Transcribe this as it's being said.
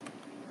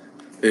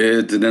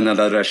Hello.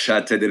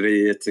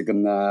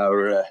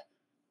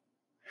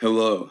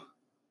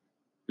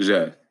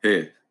 Je,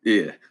 he,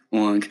 e,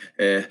 ong,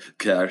 e,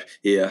 kar,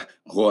 e,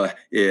 ro,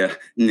 e,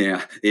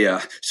 ne, e,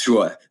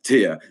 shua,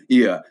 te,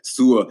 e,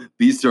 sua,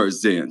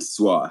 beastars dance,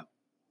 swa.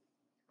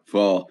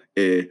 Fall,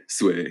 e,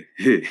 sway,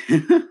 he.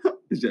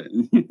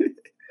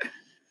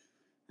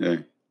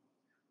 Hey.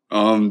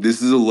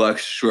 This is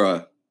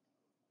Electra.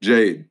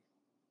 Jade.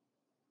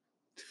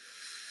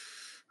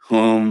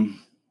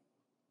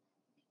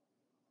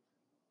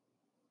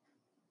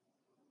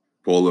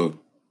 Polo.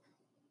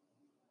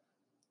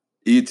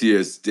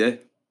 ETSD.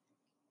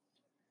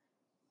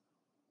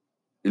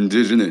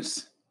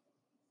 Indigenous.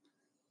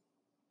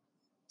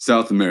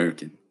 South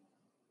American.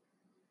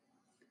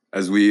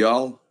 As we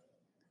all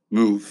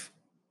move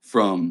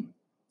from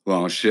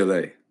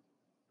Chile,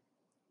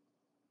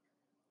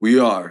 we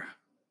are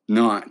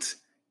not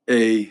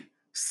a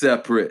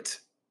separate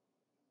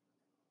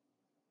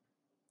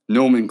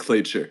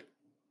nomenclature.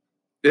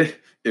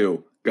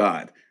 Ew,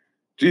 God.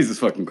 Jesus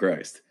fucking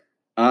Christ.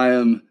 I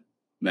am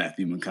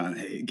Matthew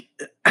McConaughey.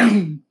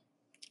 I'm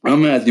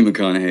Matthew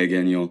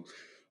McConaughey,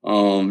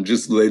 and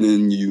just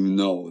letting you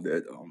know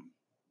that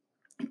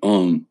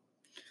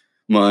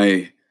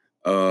my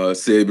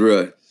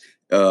sabre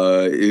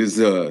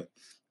is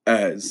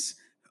as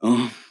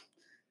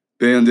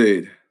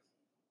Band-Aid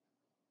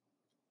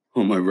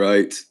on my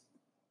right,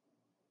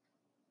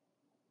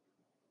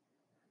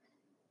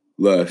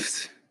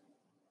 left,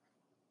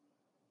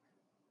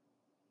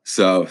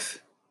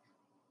 south,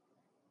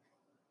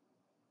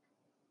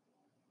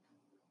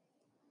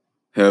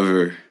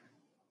 ever,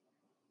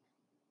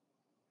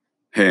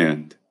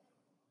 hand,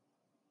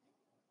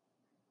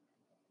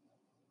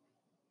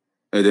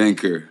 at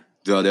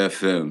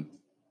anchor.fm,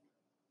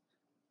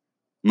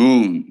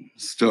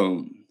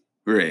 Moonstone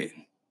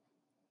Rain,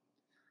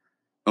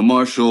 a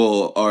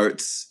martial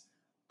arts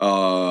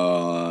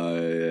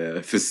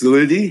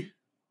facility.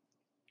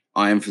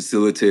 I am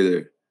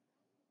facilitator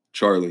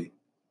Charlie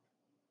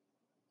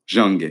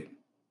Jange.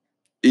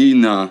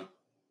 Ina,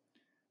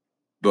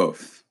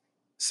 both,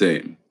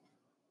 same.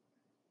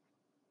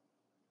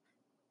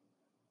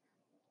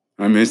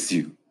 I miss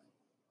you,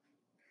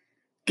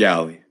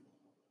 Galley.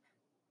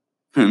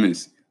 I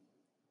miss you.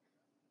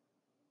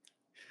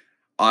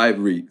 I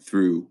read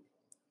through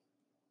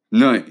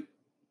night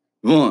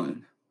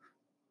one.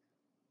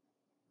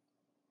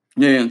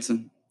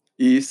 Jansen,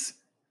 East,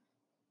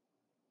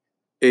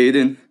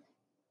 Aiden,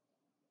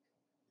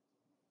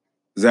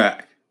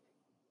 Zach,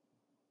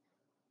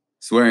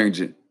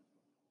 Swearingen,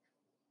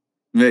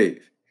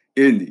 Maeve,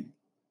 Indy,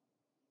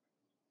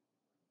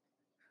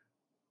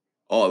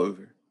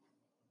 Oliver,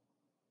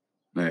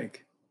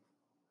 Meg.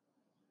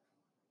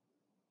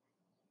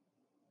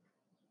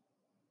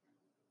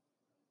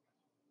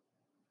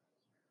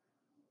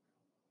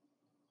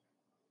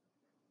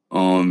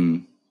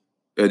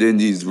 At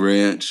Indy's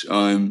Ranch,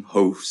 I'm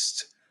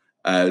host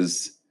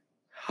as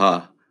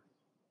Ha.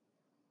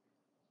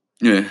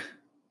 Yeah.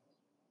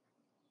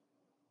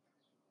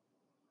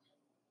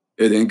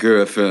 At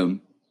Anchor FM,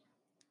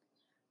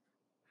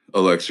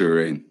 Electra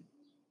Rain.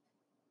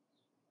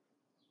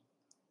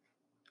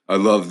 I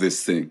love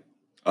this thing.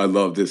 I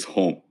love this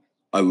home.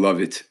 I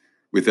love it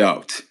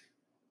without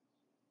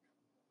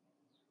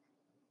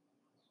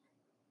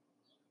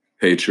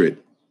hatred,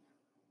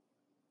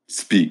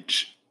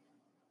 speech.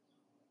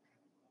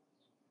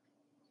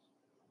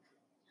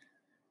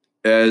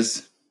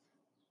 As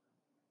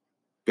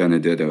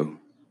Benedetto,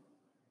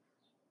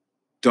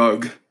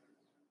 Doug,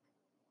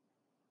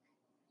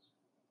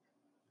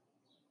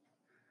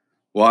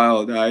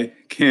 Wild, I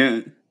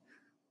can't.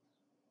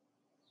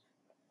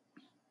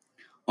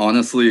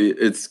 Honestly,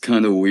 it's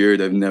kind of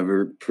weird. I've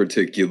never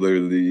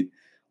particularly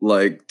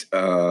liked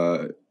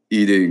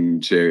eating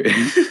cherry.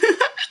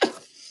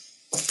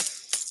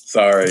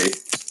 Sorry.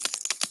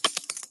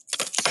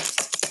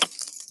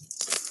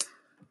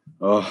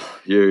 Oh,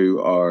 you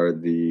are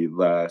the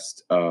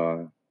last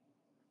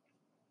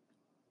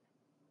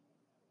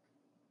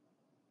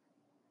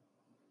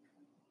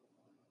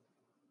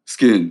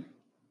skin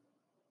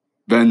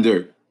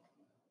vendor.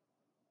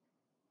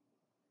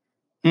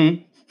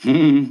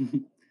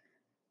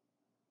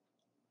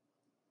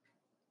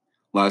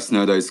 Last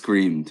night I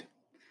screamed.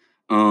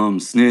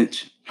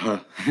 Snitch.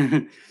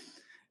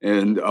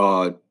 And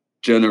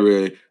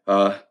generate.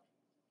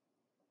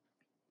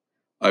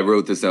 I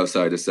wrote this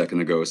outside a second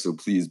ago, so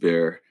please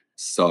bear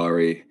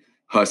sorry.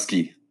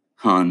 Husky,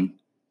 hun,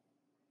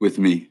 with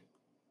me.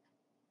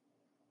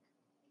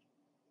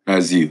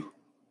 As you.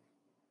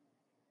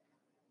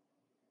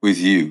 With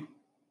you.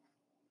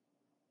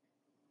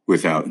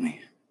 Without me.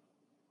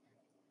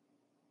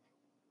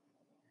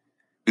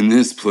 In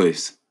this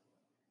place.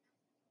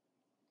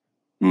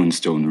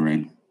 Moonstone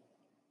rain.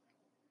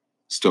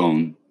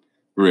 Stone,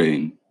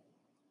 rain.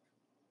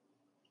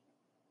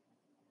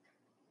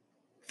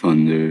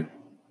 Thunder,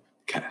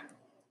 cat.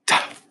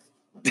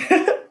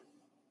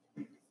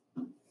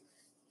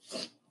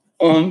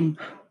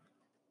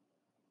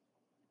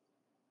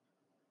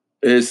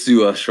 Et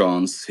sur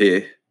chance,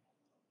 hey.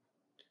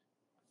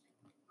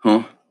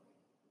 Huh?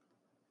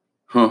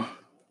 Huh?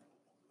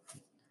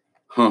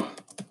 Huh?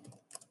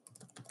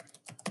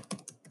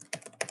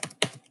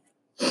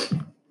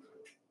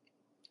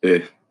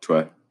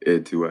 Toi,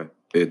 et toi,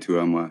 et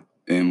toi, moi,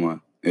 et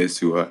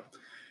toi,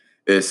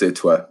 et c'est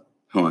toi,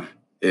 huh,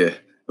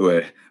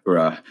 ouais,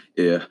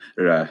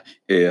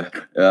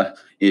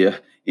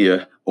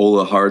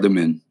 Ola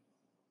Hardiman.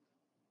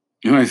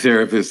 My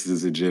therapist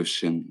is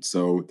Egyptian,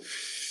 so,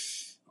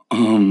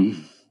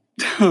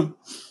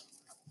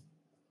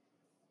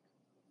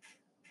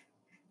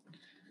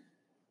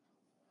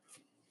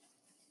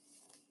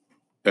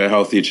 a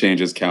healthy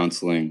changes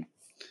counseling,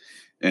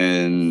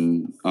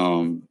 and,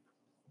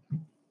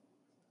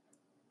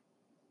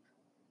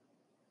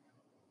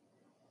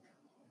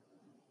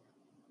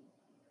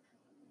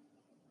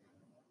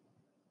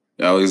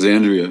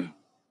 Alexandria,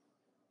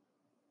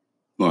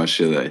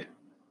 wjade,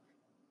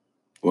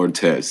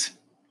 Ortez,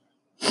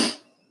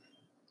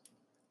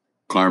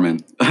 Carmen,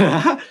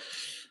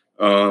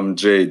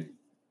 Jade,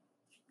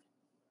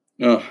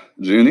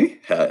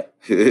 Junie?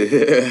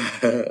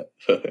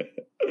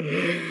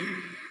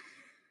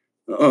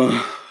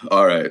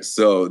 All right,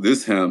 so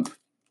this hemp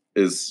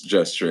is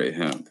just straight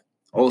hemp.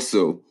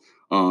 Also,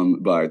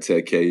 by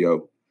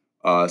TKO,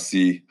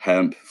 see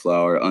hemp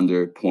flower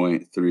under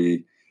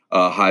 0.3,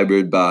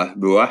 hybrid by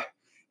Buah,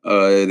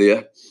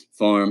 the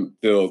farm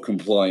bill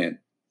compliant,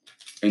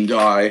 and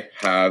I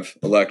have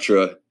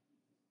Electra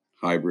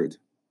hybrid.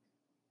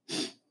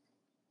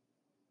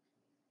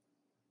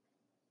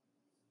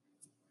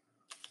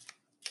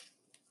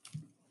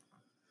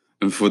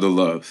 And for the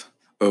love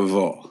of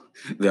all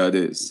that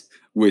is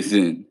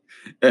within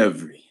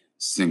every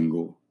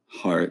single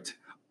heart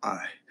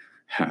I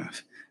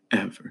have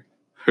ever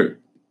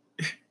heard.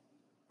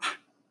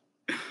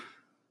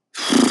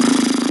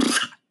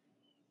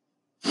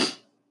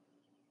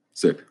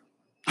 Sick.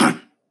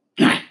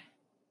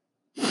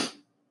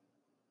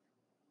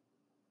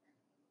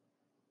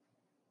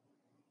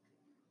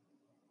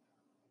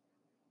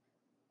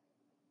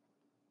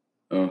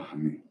 Oh,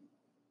 honey.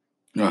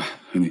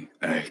 Honey,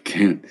 I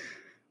can't.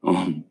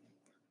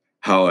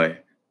 How I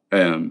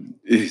am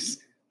is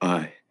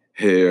I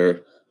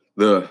hear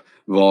the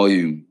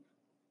volume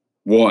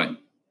 1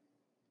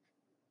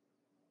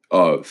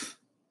 of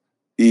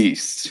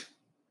East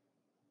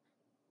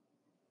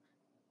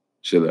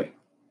Chile.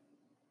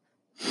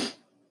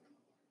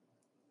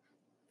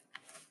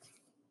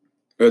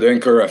 At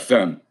Anchor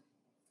FM,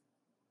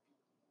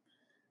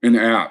 an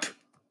app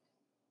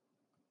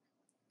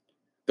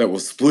that will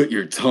split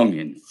your tongue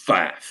in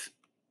 5.